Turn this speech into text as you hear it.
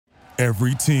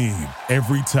Every team,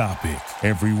 every topic,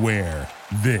 everywhere.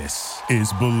 This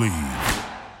is Believe.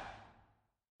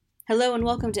 Hello and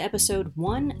welcome to episode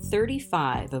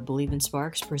 135 of Believe in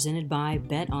Sparks, presented by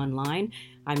Bet Online.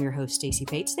 I'm your host, Stacey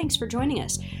Pates. Thanks for joining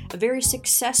us. A very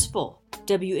successful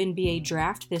WNBA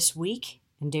draft this week,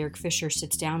 and Derek Fisher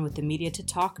sits down with the media to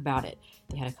talk about it.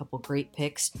 They had a couple great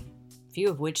picks, a few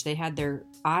of which they had their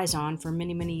eyes on for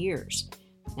many, many years.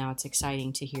 Now it's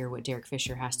exciting to hear what Derek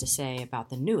Fisher has to say about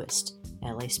the newest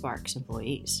LA Sparks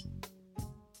employees.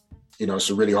 You know, it's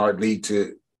a really hard league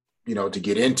to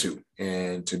get into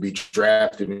and to be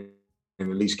drafted and at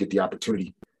least get the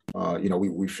opportunity.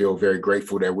 We feel very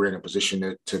grateful that we're in a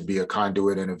position to be a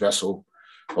conduit and a vessel,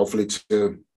 hopefully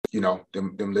to,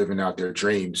 them living out their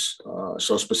dreams.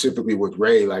 So specifically with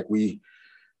Ray, who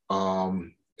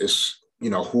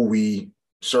we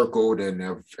circled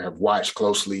and have watched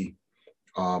closely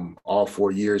all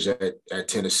 4 years at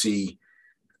Tennessee.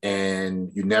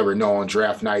 And you never know on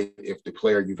draft night if the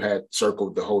player you've had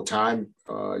circled the whole time,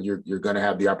 you're going to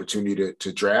have the opportunity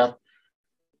to draft.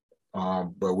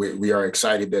 But we are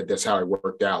excited that that's how it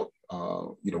worked out.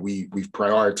 We've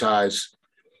prioritized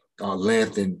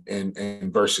length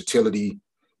and versatility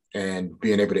and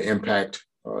being able to impact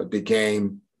the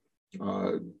game,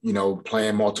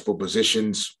 playing multiple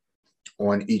positions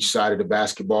on each side of the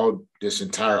basketball this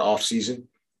entire offseason.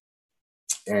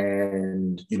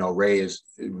 And, Ray is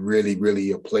really,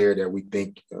 really a player that we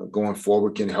think going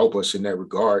forward can help us in that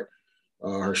regard.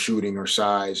 Her shooting, her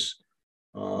size,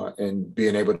 and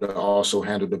being able to also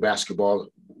handle the basketball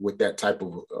with that type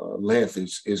of length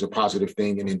is a positive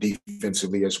thing. And then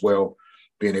defensively as well,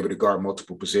 being able to guard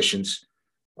multiple positions.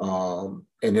 And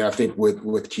then I think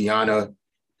with Kiana,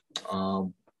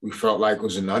 we felt like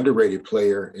was an underrated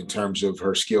player in terms of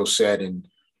her skill set and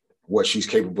what she's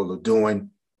capable of doing.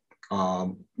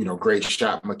 Great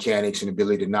shot mechanics and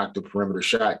ability to knock the perimeter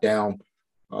shot down.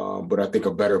 But I think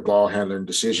a better ball handler and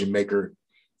decision maker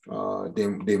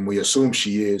than we assume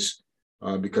she is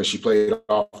because she played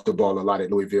off the ball a lot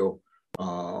at Louisville.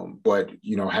 But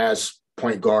has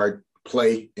point guard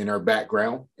play in her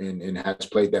background and has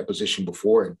played that position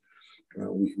before. And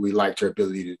we liked her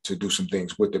ability to do some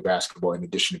things with the basketball in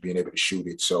addition to being able to shoot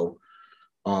it. So,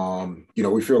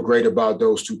 we feel great about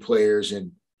those two players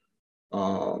and,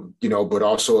 but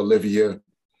also Olivia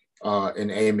and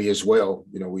Amy as well.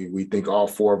 We think all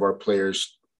four of our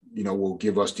players, will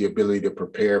give us the ability to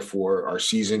prepare for our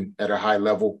season at a high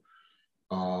level.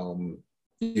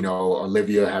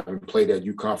 Olivia having played at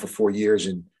UConn for 4 years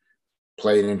and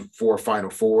played in 4 Final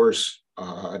Fours,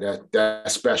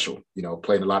 that's special,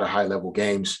 playing a lot of high level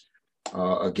games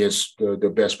against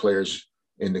the best players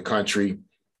in the country.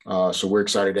 So we're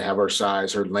excited to have her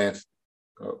size, her length,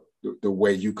 the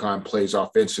way UConn plays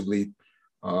offensively,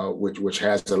 which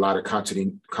has a lot of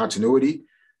continuity.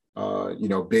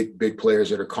 Big players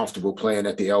that are comfortable playing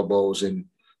at the elbows and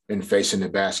facing the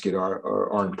basket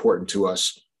are important to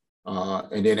us.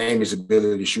 And then Amy's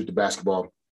ability to shoot the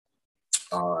basketball.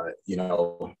 You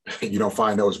don't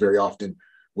find those very often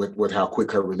with how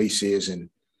quick her release is. And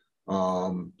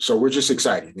so we're just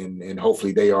excited and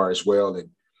hopefully they are as well. And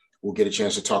we'll get a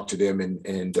chance to talk to them and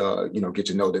get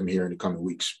to know them here in the coming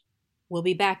weeks. We'll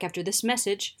be back after this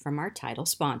message from our title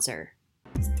sponsor.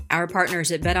 Our partners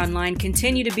at BetOnline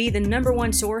continue to be the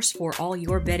 #1 source for all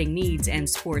your betting needs and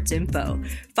sports info.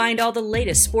 Find all the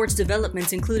latest sports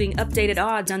developments, including updated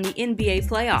odds on the NBA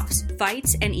playoffs,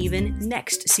 fights, and even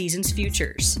next season's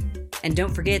futures. And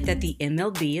don't forget that the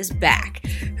MLB is back.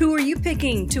 Who are you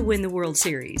picking to win the World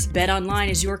Series? BetOnline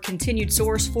is your continued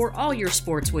source for all your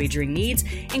sports wagering needs,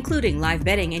 including live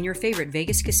betting and your favorite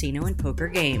Vegas casino and poker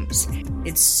games.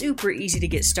 It's super easy to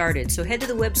get started, so head to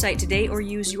the website today or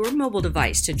use your mobile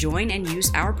device to join and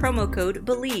use our promo code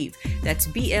BELIEVE, that's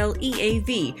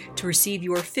BLEAV, to receive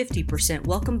your 50%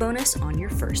 welcome bonus on your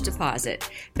first deposit.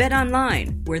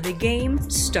 BetOnline, where the game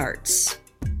starts.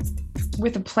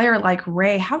 With a player like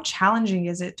Ray, how challenging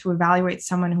is it to evaluate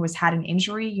someone who has had an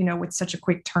injury, with such a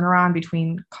quick turnaround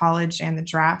between college and the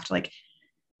draft? Like,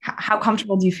 how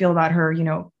comfortable do you feel about her,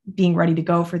 being ready to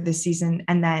go for this season?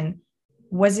 And then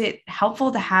was it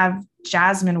helpful to have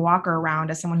Jasmine Walker around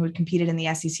as someone who had competed in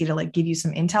the SEC to give you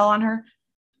some intel on her?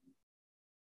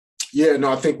 Yeah,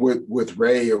 no, I think with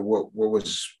Ray, what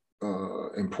was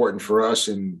important for us,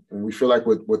 and we feel like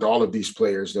with all of these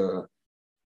players,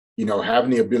 having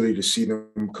the ability to see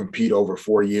them compete over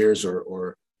 4 years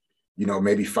or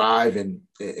maybe 5 and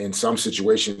in some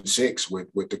situations 6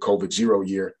 with the COVID 0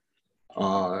 year,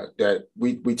 that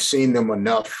we'd seen them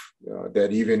enough that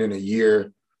even in a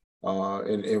year,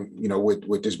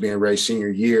 with this being Ray's senior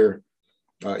year,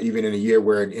 even in a year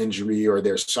where an injury or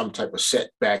there's some type of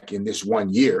setback in this 1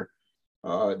 year,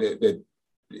 that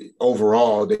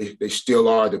overall they still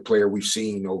are the player we've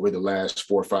seen over the last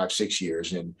 4, 5, 6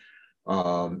 years. And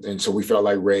so we felt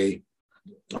like Ray,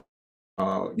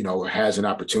 has an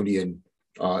opportunity, and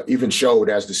even showed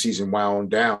as the season wound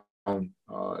down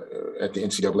at the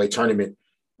NCAA tournament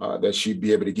that she'd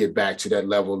be able to get back to that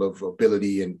level of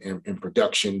ability and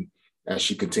production as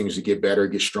she continues to get better,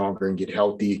 get stronger, and get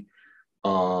healthy.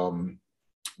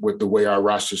 With the way our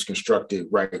roster is constructed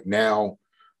right now,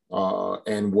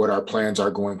 and what our plans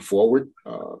are going forward,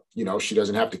 she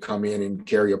doesn't have to come in and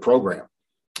carry a program,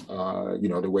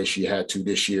 the way she had to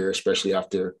this year, especially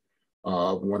after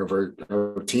one of her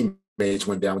teammates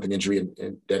went down with an injury,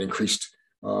 and that increased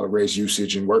Ray's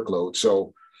usage and workload.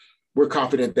 So we're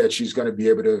confident that she's going to be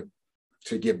able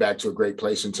to get back to a great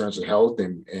place in terms of health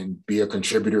and be a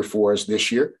contributor for us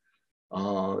this year,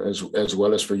 as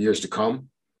well as for years to come.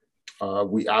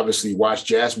 We obviously watched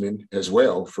Jasmine as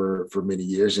well for many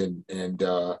years, and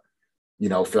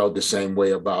felt the same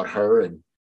way about her. And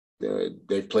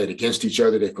they've played against each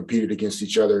other, they've competed against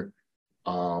each other.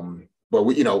 But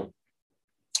we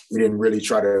didn't really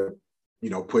try to,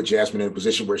 put Jasmine in a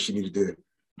position where she needed to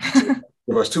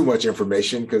give us too much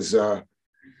information, because there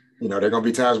are going to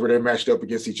be times where they're matched up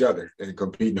against each other and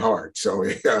competing hard. So,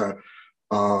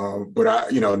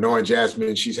 but knowing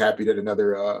Jasmine, she's happy that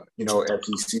another,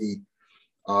 FEC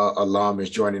alum is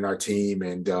joining our team.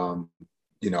 And,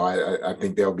 I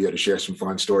think they'll be able to share some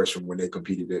fun stories from when they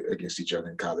competed against each other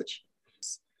in college.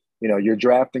 You're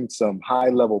drafting some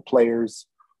high-level players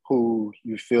who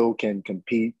you feel can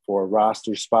compete for a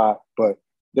roster spot, but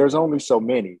there's only so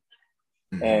many.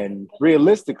 Mm-hmm. And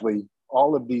realistically,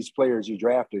 all of these players you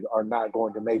drafted are not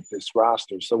going to make this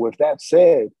roster. So with that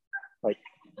said,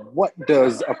 what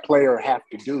does a player have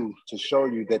to do to show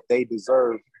you that they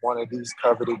deserve one of these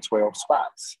coveted 12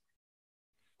 spots?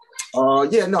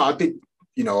 I think,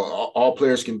 all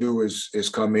players can do is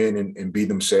come in and be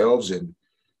themselves and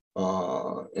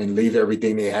leave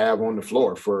everything they have on the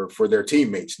floor for their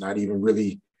teammates. Not even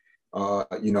really,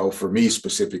 for me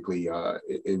specifically,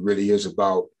 it really is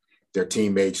about their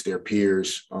teammates, their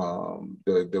peers,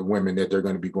 the women that they're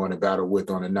going to be going to battle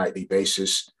with on a nightly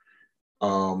basis.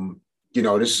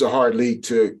 This is a hard league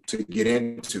to get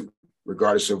into,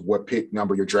 regardless of what pick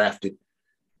number you're drafted.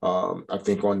 I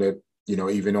think on the,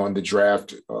 even on the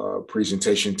draft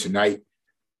presentation tonight,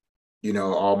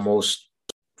 almost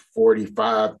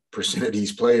 45% of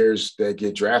these players that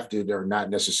get drafted are not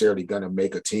necessarily going to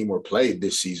make a team or play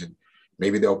this season.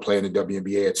 Maybe they'll play in the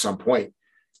WNBA at some point.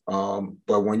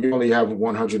 But when you only have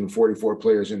 144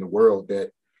 players in the world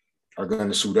that are going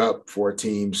to suit up for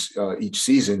teams each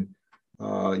season,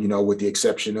 with the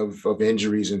exception of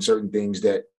injuries and certain things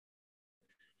that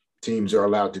teams are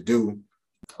allowed to do,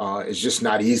 it's just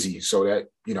not easy. So that,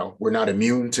 we're not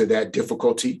immune to that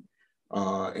difficulty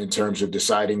in terms of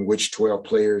deciding which 12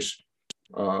 players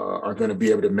are going to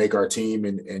be able to make our team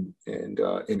and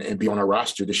be on our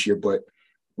roster this year. But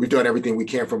we've done everything we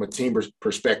can from a team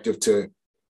perspective to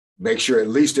make sure at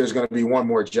least there's going to be one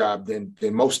more job than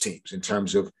most teams in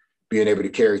terms of being able to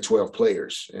carry 12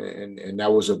 players. And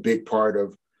that was a big part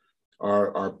of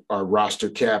our roster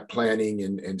cap planning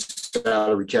and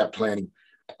salary cap planning,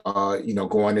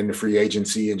 going into free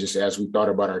agency, and just as we thought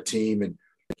about our team and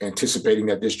anticipating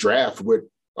that this draft would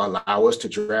allow us to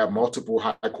draft multiple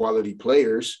high quality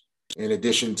players in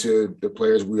addition to the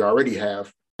players we already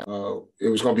have. It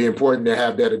was going to be important to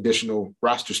have that additional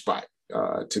roster spot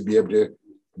to be able to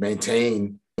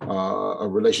maintain a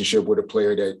relationship with a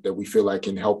player that we feel like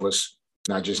can help us,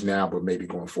 not just now, but maybe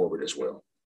going forward as well.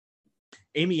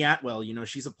 Amy Atwell,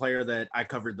 she's a player that I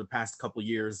covered the past couple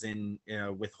years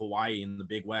with Hawaii in the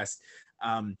Big West.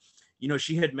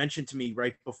 She had mentioned to me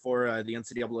right before the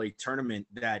NCAA tournament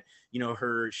that,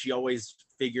 she always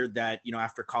figured that,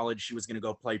 after college, she was going to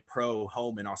go play pro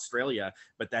home in Australia,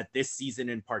 but that this season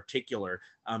in particular,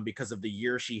 because of the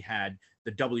year she had,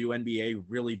 the WNBA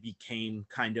really became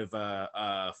kind of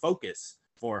a focus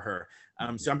for her.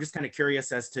 So I'm just kind of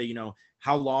curious as to,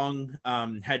 how long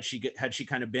had she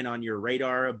kind of been on your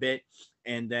radar a bit?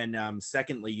 And then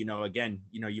secondly, again,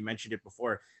 you mentioned it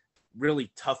before,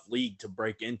 really tough league to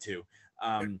break into,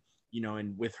 and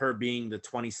with her being the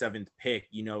 27th pick,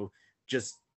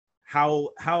 just how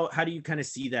do you kind of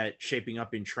see that shaping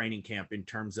up in training camp in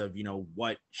terms of,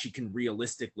 what she can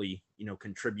realistically,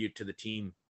 contribute to the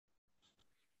team?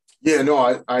 Yeah,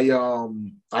 no,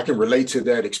 I can relate to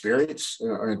that experience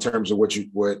in terms of what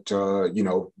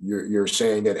you're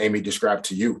saying that Amy described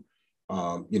to you,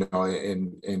 and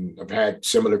I've had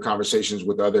similar conversations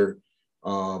with other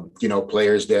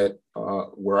players that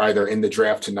were either in the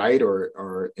draft tonight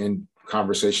or in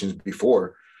conversations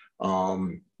before.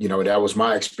 That was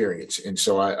my experience. And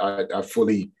so I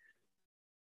fully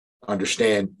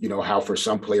understand, how for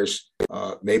some players,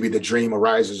 maybe the dream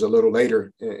arises a little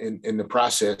later in the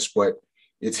process, but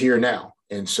it's here now.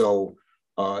 And so,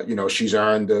 she's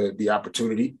earned the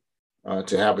opportunity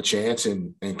to have a chance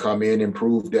and come in and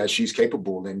prove that she's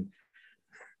capable. And,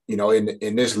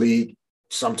 in this league,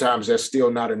 sometimes that's still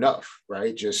not enough,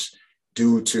 right? Just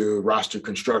due to roster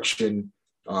construction,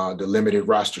 the limited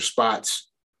roster spots.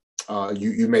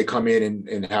 You may come in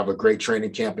and have a great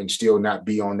training camp and still not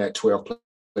be on that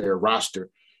 12-player roster.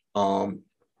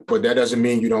 But that doesn't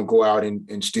mean you don't go out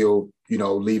and still,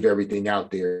 leave everything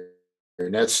out there.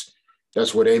 And that's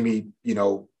what Amy,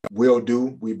 will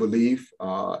do, we believe,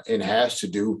 and has to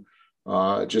do,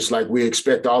 just like we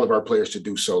expect all of our players to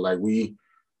do so. Like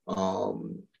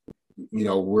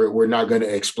we're not going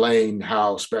to explain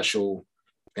how special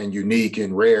and unique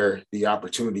and rare the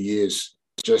opportunity is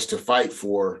just to fight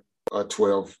for a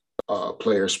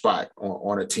 12-player spot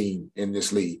on a team in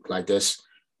this league. Like that's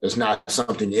not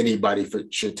something anybody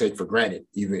should take for granted.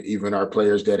 Even our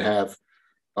players that have,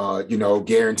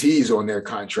 guarantees on their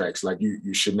contracts. Like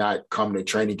you should not come to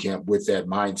training camp with that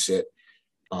mindset.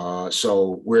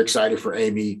 So we're excited for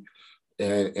Amy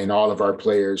and all of our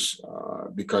players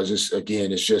because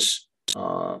it's just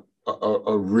a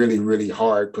really, really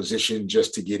hard position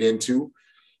just to get into.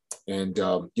 And,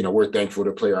 we're thankful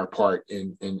to play our part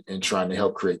in trying to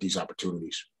help create these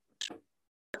opportunities.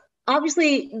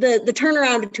 Obviously, the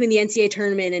turnaround between the NCAA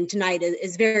tournament and tonight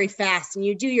is very fast, and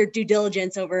you do your due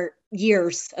diligence over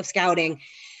years of scouting.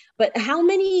 But how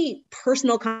many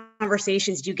personal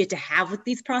conversations do you get to have with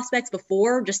these prospects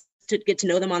before, just to get to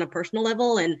know them on a personal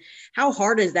level? And how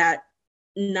hard is that,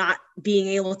 not being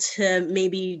able to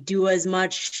maybe do as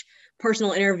much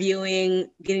personal interviewing,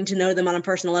 getting to know them on a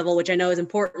personal level, which I know is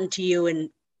important to you in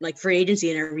like free agency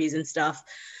interviews and stuff?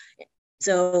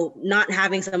 So not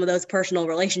having some of those personal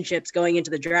relationships going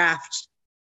into the draft,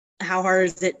 how hard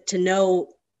is it to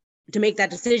make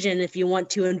that decision if you want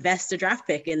to invest a draft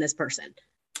pick in this person?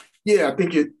 Yeah, I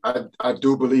think I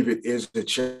do believe it is a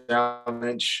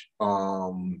challenge,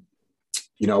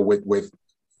 with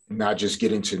not just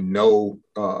getting to know,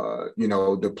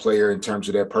 the player in terms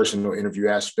of that personal interview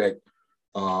aspect,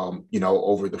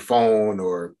 over the phone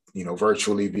or,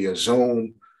 virtually via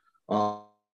Zoom,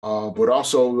 but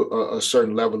also a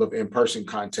certain level of in-person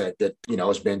contact that,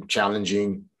 has been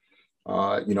challenging,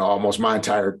 almost my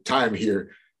entire time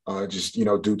here, just,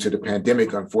 due to the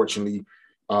pandemic, unfortunately.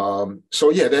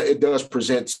 It does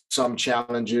present some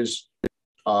challenges.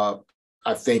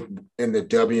 I think in the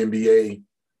WNBA,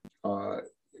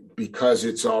 because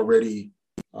it's already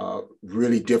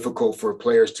really difficult for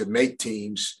players to make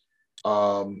teams,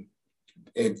 and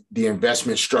the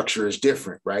investment structure is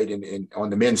different, right? And on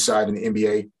the men's side in the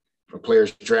NBA, for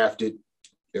players drafted,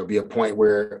 there'll be a point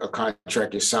where a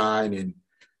contract is signed and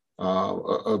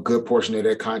a good portion of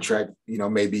that contract,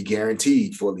 may be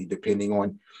guaranteed fully, depending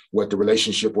on what the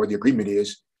relationship or the agreement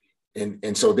is.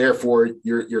 And so therefore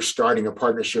you're starting a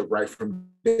partnership right from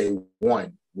day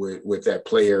one with that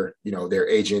player, their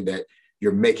agent, that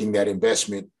you're making that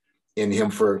investment in him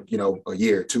for, a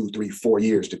year, 2, 3, 4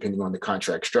 years, depending on the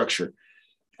contract structure.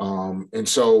 And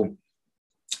so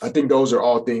I think those are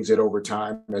all things that over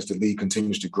time, as the league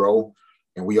continues to grow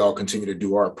and we all continue to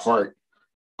do our part,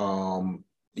 how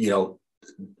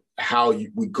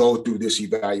we go through this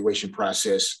evaluation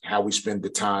process, how we spend the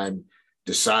time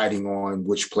deciding on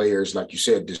which players, like you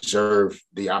said, deserve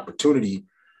the opportunity.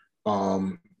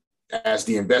 As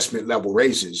the investment level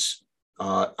raises,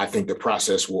 I think the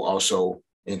process will also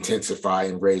intensify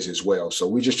and raise as well. So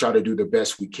we just try to do the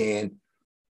best we can.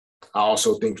 I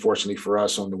also think, fortunately for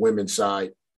us on the women's side,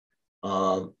 there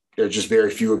are just very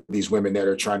few of these women that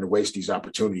are trying to waste these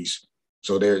opportunities.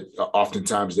 So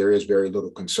oftentimes there is very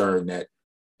little concern that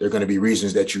there are going to be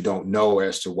reasons that you don't know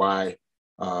as to why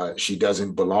she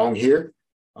doesn't belong here.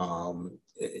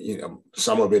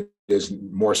 Some of it is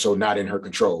more so not in her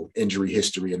control, injury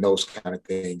history and those kind of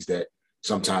things that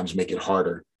sometimes make it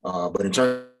harder. But in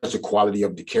terms of the quality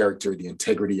of the character, the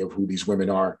integrity of who these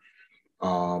women are,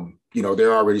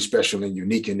 they're already special and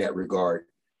unique in that regard,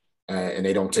 and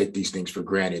they don't take these things for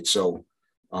granted. So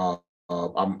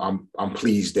I'm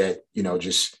pleased that,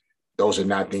 just those are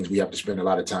not things we have to spend a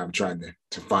lot of time trying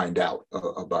to find out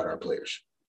about our players.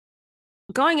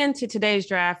 Going into today's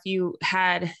draft, you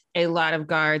had a lot of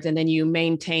guards, and then you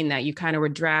maintained that. You kind of were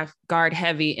draft guard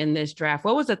heavy in this draft.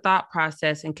 What was the thought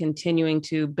process in continuing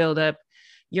to build up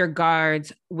your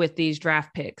guards with these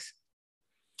draft picks?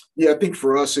 Yeah, I think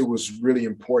for us, it was really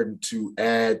important to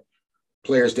add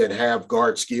players that have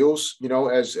guard skills,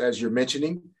 as you're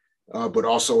mentioning, but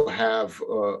also have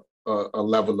a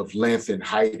level of length and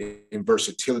height and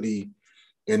versatility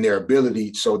in their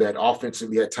ability, so that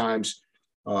offensively at times,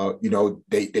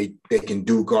 they can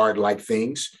do guard-like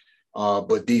things,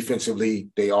 but defensively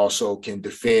they also can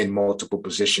defend multiple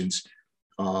positions.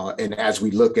 And as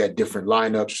we look at different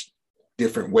lineups,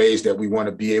 different ways that we want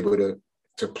to be able to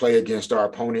play against our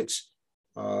opponents,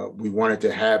 we wanted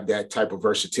to have that type of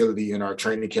versatility in our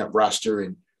training camp roster,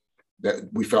 and that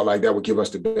we felt like that would give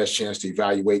us the best chance to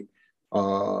evaluate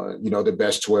the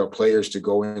best 12 players to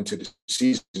go into the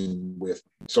season with.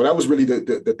 So that was really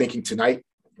the thinking tonight.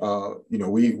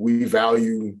 We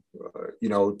value,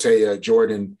 Taya,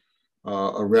 Jordan,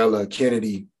 Arella,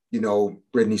 Kennedy,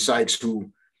 Brittany Sykes,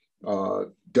 who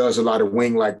does a lot of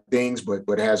wing-like things,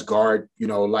 but has guard,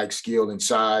 like skill and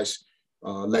size.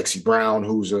 Lexi Brown,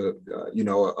 who's a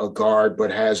guard,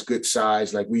 but has good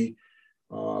size. Like we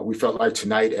felt like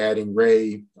tonight adding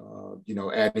Ray,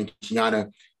 adding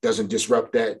Kiana doesn't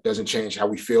disrupt that, doesn't change how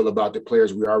we feel about the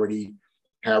players we already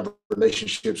have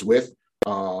relationships with.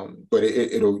 But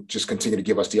it'll just continue to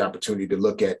give us the opportunity to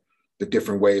look at the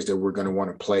different ways that we're going to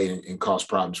want to play and cause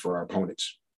problems for our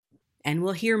opponents. And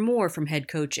we'll hear more from head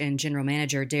coach and general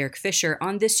manager Derek Fisher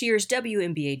on this year's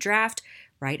WNBA draft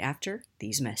right after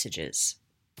these messages.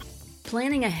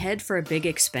 Planning ahead for a big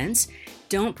expense?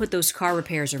 Don't put those car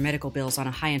repairs or medical bills on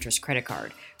a high-interest credit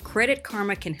card. Credit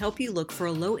Karma can help you look for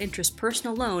a low-interest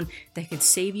personal loan that could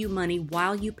save you money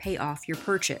while you pay off your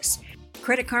purchase.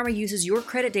 Credit Karma uses your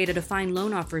credit data to find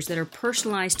loan offers that are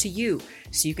personalized to you,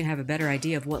 so you can have a better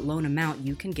idea of what loan amount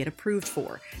you can get approved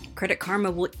for. Credit Karma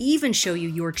will even show you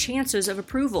your chances of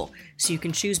approval, so you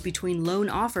can choose between loan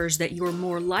offers that you're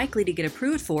more likely to get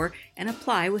approved for and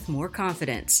apply with more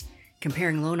confidence.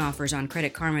 Comparing loan offers on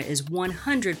Credit Karma is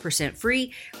 100%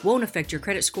 free, won't affect your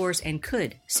credit scores, and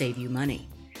could save you money.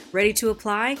 Ready to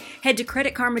apply? Head to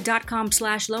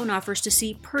creditkarma.com/loan offers to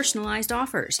see personalized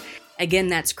offers. Again,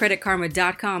 that's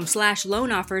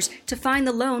creditkarma.com/loan offers to find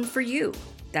the loan for you.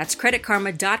 That's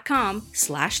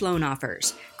creditkarma.com/loan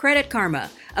offers. Credit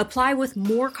Karma. Apply with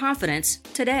more confidence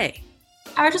today.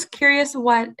 I was just curious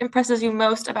what impresses you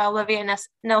most about Olivia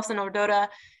Nelson-Ododa,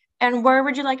 and where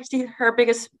would you like to see her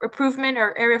biggest improvement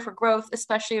or area for growth,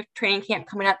 especially with training camp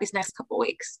coming up these next couple of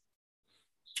weeks?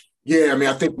 Yeah, I mean,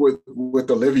 I think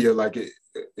with Olivia, like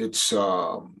it's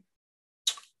the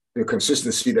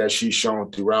consistency that she's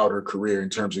shown throughout her career in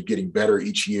terms of getting better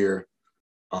each year.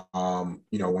 When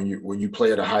you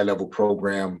play at a high level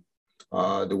program,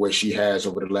 the way she has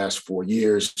over the last 4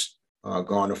 years,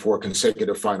 gone to 4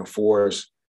 consecutive Final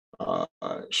Fours,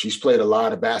 she's played a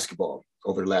lot of basketball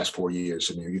over the last 4 years.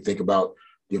 I mean, you think about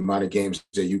the amount of games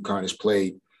that UConn has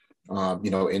played,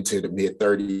 into the mid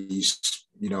 30s,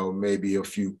 maybe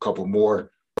couple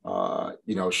more.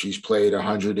 She's played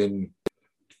 100 and,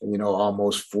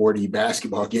 almost 40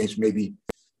 basketball games, maybe,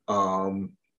 over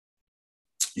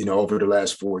the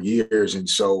last 4 years. And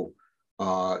so,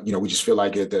 we just feel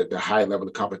like at the high level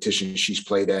of competition she's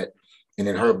played at, and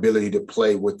then her ability to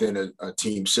play within a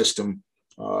team system,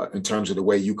 in terms of the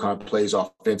way UConn plays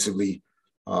offensively,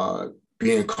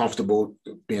 being comfortable,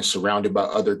 being surrounded by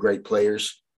other great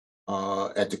players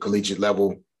at the collegiate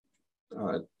level,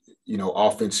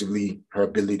 offensively, her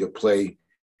ability to play,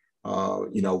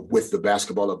 with the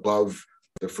basketball above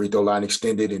the free throw line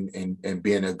extended and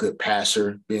being a good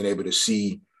passer, being able to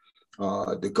see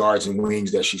the guards and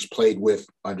wings that she's played with,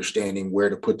 understanding where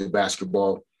to put the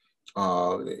basketball,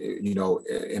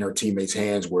 in her teammates'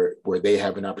 hands where they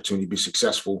have an opportunity to be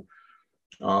successful.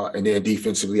 And then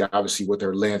defensively, obviously, with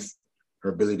her length, her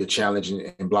ability to challenge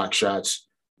and block shots,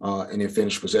 and then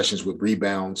finish possessions with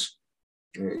rebounds.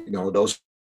 Those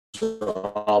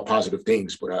are all positive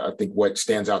things. But I think what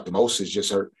stands out the most is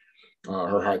just her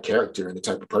high character and the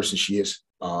type of person she is.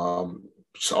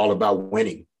 It's all about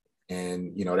winning.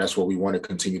 And, that's what we want to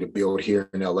continue to build here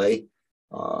in LA.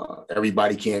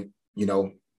 Everybody can't,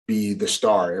 be the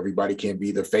star. Everybody can't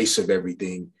be the face of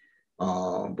everything.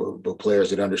 But players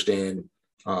that understand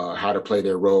how to play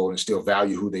their role and still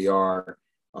value who they are,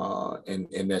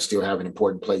 and that still have an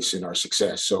important place in our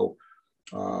success. So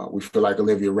we feel like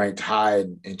Olivia ranked high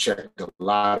and checked a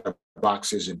lot of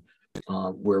boxes, and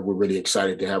we're really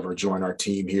excited to have her join our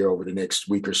team here over the next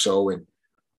week or so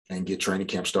and get training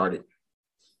camp started.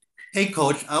 Hey,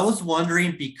 Coach, I was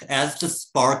wondering, as the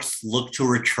Sparks look to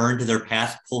return to their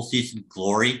past postseason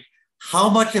glory, how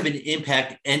much of an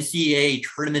impact NCAA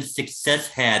tournament success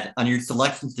had on your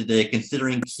selections today,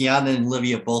 considering Kiana and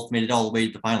Olivia both made it all the way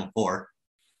to the Final Four?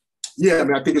 Yeah, I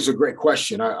mean, I think it's a great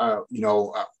question.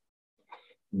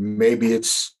 maybe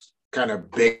it's kind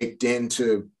of baked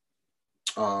into,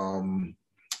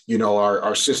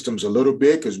 our systems a little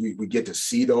bit because we get to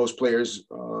see those players,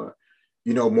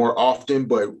 more often,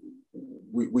 but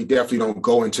we definitely don't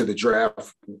go into the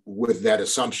draft with that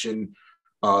assumption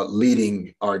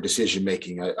leading our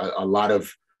decision-making. A lot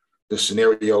of the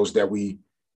scenarios that we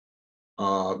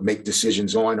make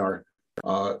decisions on are,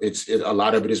 a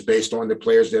lot of it is based on the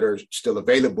players that are still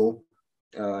available,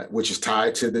 which is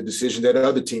tied to the decision that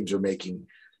other teams are making.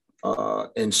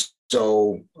 And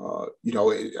so,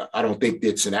 I don't think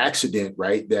it's an accident,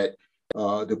 right, that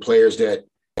the players that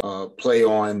play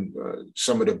on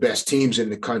some of the best teams in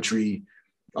the country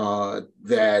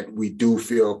that we do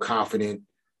feel confident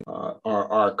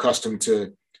are accustomed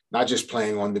to not just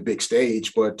playing on the big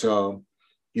stage, but,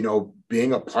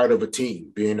 being a part of a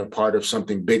team, being a part of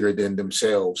something bigger than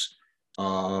themselves.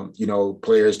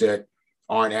 Players that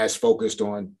aren't as focused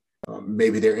on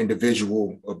maybe their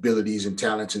individual abilities and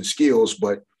talents and skills,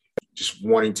 but just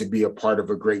wanting to be a part of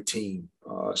a great team.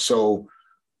 So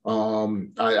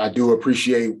I do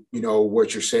appreciate,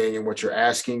 what you're saying and what you're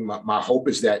asking. My hope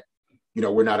is that,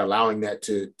 we're not allowing that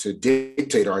to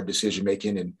dictate our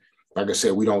decision-making. And like I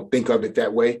said, we don't think of it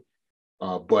that way.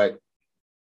 But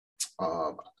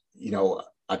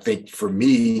I think for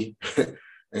me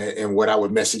and what I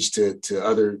would message to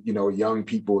other, young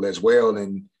people as well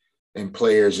and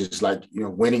players is like,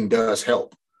 winning does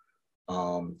help.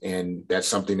 And that's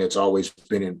something that's always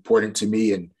been important to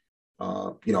me. And,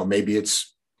 maybe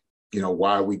it's,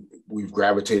 why we've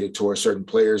gravitated towards certain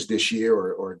players this year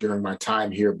or during my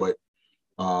time here. But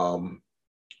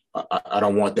I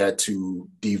don't want that to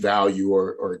devalue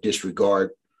or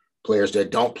disregard players that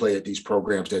don't play at these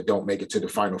programs, that don't make it to the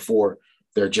Final Four.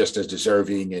 They're just as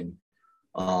deserving and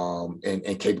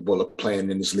capable of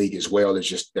playing in this league as well. It's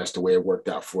just that's the way it worked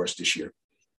out for us this year.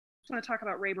 I want to talk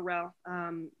about Rae Burrell.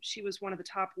 She was one of the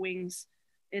top wings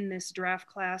in this draft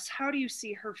class. How do you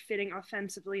see her fitting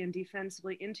offensively and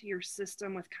defensively into your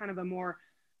system with kind of a more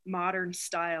modern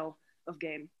style of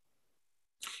game?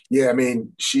 Yeah, I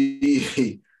mean,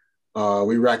 we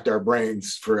racked our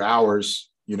brains for hours,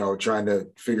 trying to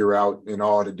figure out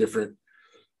all the different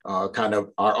kind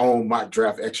of our own mock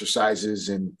draft exercises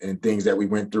and things that we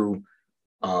went through,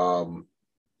 all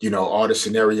the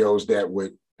scenarios that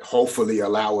would hopefully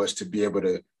allow us to be able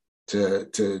to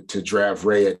draft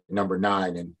Rae at number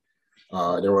 9. And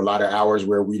there were a lot of hours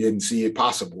where we didn't see it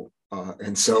possible.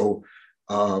 And so,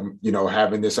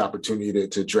 having this opportunity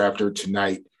to draft her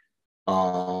tonight,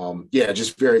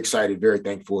 just very excited, very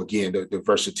thankful. Again, the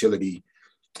versatility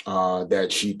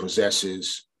that she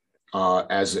possesses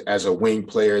as a wing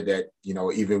player that,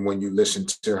 even when you listen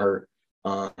to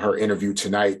her interview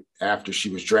tonight after she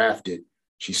was drafted,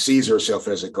 she sees herself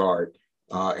as a guard.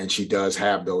 And she does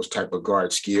have those type of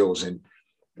guard skills. And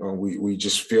we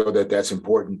just feel that that's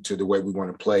important to the way we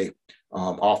want to play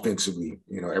offensively.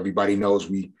 Everybody knows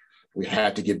we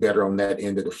had to get better on that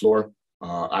end of the floor.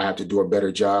 I have to do a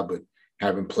better job, but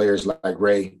having players like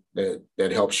Rae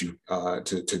that helps you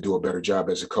to do a better job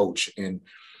as a coach. And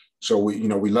so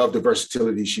we love the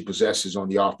versatility she possesses on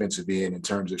the offensive end in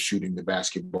terms of shooting the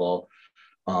basketball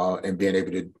and being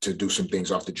able to do some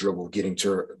things off the dribble, getting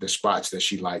to the spots that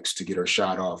she likes to get her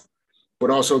shot off,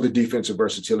 but also the defensive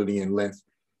versatility and length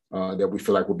that we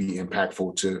feel like will be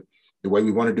impactful to the way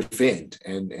we want to defend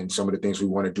and some of the things we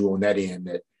want to do on that end.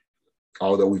 That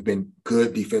although we've been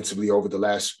good defensively over the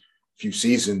last few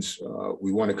seasons,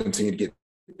 we want to continue to get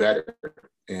better.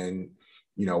 And,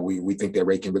 we think that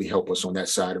Rae can really help us on that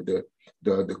side of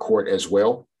the court as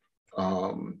well.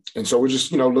 And so we're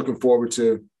just, looking forward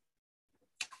to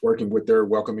working with her,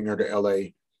 welcoming her to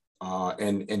LA,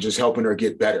 and just helping her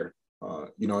get better.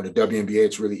 In the WNBA,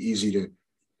 it's really easy to,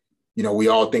 we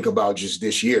all think about just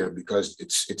this year because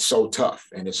it's so tough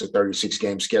and it's a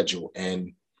 36-game schedule.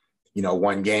 And,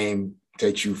 one game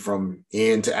takes you from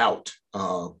in to out.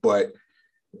 But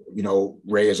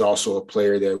Rae is also a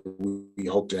player that we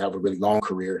hope to have a really long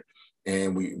career,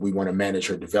 and we want to manage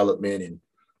her development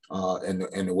and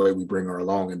the way we bring her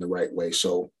along in the right way.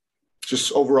 So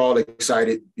just overall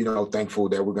excited, thankful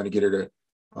that we're going to get her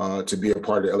to be a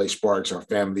part of LA Sparks, our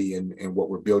family, and what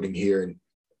we're building here. And,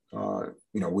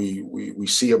 we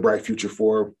see a bright future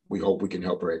for her. We hope we can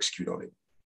help her execute on it.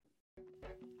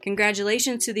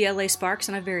 Congratulations to the LA Sparks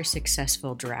on a very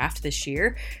successful draft this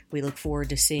year. We look forward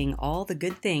to seeing all the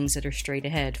good things that are straight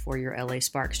ahead for your LA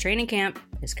Sparks. Training camp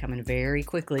is coming very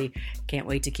quickly. Can't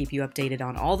wait to keep you updated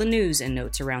on all the news and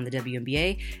notes around the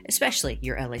WNBA, especially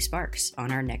your LA Sparks,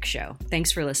 on our next show.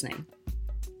 Thanks for listening.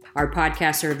 Our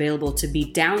podcasts are available to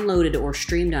be downloaded or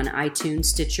streamed on iTunes,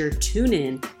 Stitcher,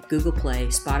 TuneIn, Google Play,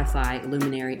 Spotify,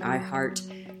 Luminary, iHeart,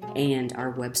 and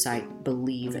our website,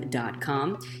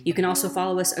 Believe.com. You can also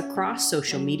follow us across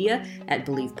social media at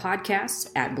Believe Podcasts,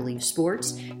 at Believe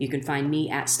Sports. You can find me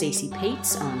at Stacey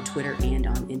Pates on Twitter and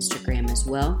on Instagram as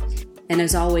well. And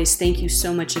as always, thank you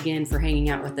so much again for hanging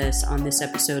out with us on this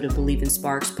episode of Believe in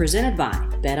Sparks, presented by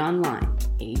BetOnline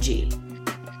AG.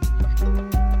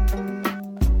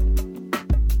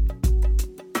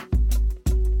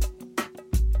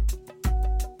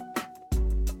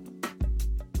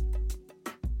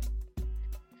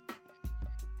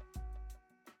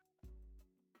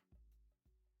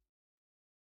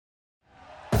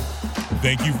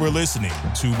 Thank you for listening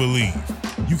to Believe.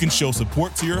 You can show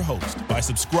support to your host by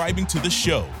subscribing to the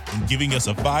show and giving us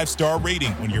a 5-star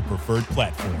rating on your preferred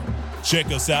platform. Check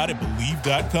us out at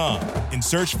Believe.com and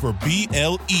search for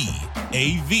BLEAV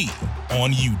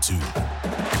on YouTube.